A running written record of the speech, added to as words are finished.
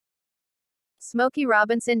Smokey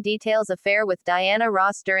Robinson details affair with Diana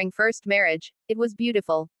Ross during first marriage. It was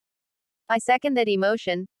beautiful. I second that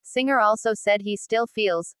emotion. Singer also said he still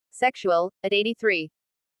feels sexual at 83.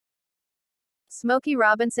 Smokey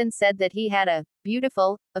Robinson said that he had a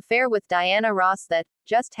beautiful affair with Diana Ross that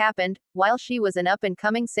just happened while she was an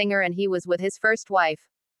up-and-coming singer and he was with his first wife.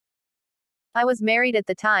 I was married at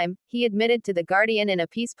the time, he admitted to The Guardian in a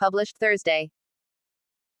piece published Thursday.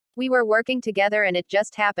 We were working together and it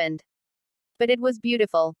just happened. But it was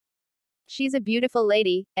beautiful. She's a beautiful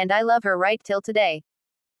lady, and I love her right till today.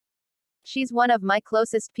 She's one of my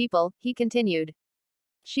closest people, he continued.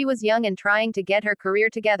 She was young and trying to get her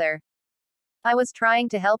career together. I was trying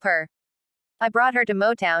to help her. I brought her to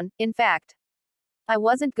Motown, in fact. I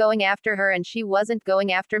wasn't going after her and she wasn't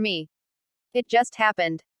going after me. It just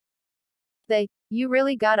happened. You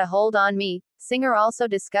really got a hold on me. Singer also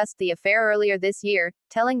discussed the affair earlier this year,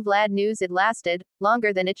 telling Vlad News it lasted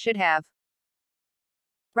longer than it should have.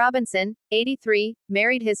 Robinson, 83,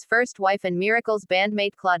 married his first wife and Miracles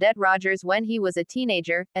bandmate Claudette Rogers when he was a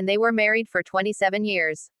teenager, and they were married for 27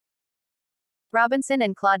 years. Robinson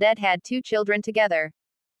and Claudette had 2 children together.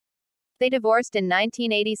 They divorced in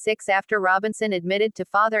 1986 after Robinson admitted to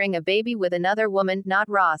fathering a baby with another woman, not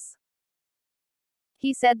Ross.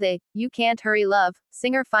 He said the "You Can't Hurry Love"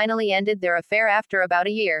 singer finally ended their affair after about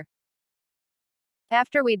a year.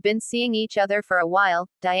 After we'd been seeing each other for a while,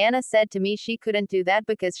 Diana said to me she couldn't do that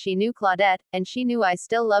because she knew Claudette, and she knew I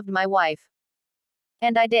still loved my wife.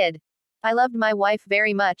 And I did. I loved my wife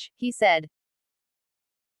very much, he said.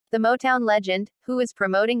 The Motown legend, who is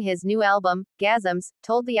promoting his new album, Gasms,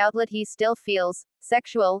 told the outlet he still feels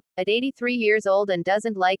sexual at 83 years old and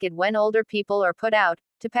doesn't like it when older people are put out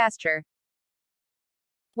to pasture.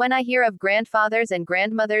 When I hear of grandfathers and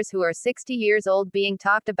grandmothers who are 60 years old being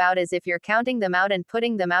talked about as if you're counting them out and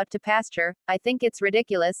putting them out to pasture, I think it's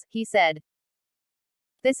ridiculous, he said.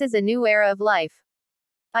 This is a new era of life.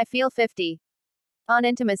 I feel 50. On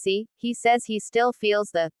intimacy, he says he still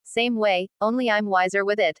feels the same way, only I'm wiser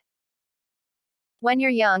with it. When you're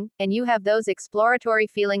young, and you have those exploratory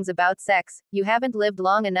feelings about sex, you haven't lived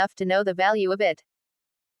long enough to know the value of it.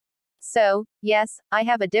 So, yes, I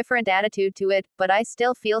have a different attitude to it, but I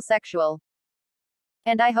still feel sexual.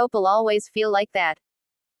 And I hope I'll always feel like that.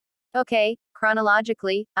 Okay,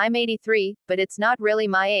 chronologically, I'm 83, but it's not really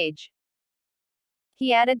my age.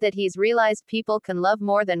 He added that he's realized people can love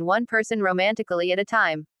more than one person romantically at a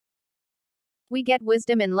time. We get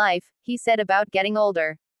wisdom in life, he said about getting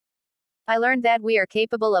older. I learned that we are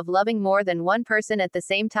capable of loving more than one person at the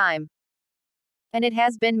same time. And it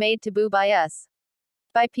has been made taboo by us.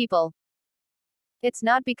 By people. It's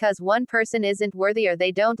not because one person isn't worthy or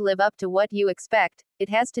they don't live up to what you expect, it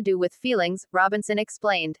has to do with feelings, Robinson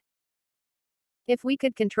explained. If we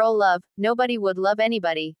could control love, nobody would love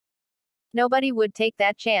anybody. Nobody would take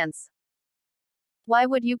that chance. Why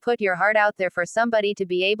would you put your heart out there for somebody to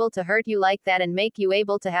be able to hurt you like that and make you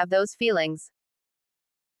able to have those feelings?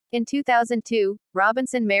 In 2002,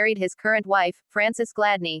 Robinson married his current wife, Frances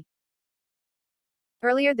Gladney.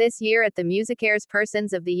 Earlier this year at the MusiCares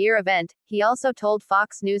Persons of the Year event, he also told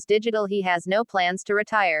Fox News Digital he has no plans to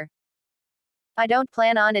retire. I don't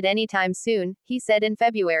plan on it anytime soon, he said in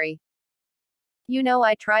February. You know,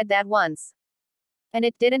 I tried that once. And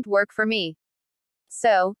it didn't work for me.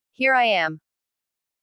 So, here I am.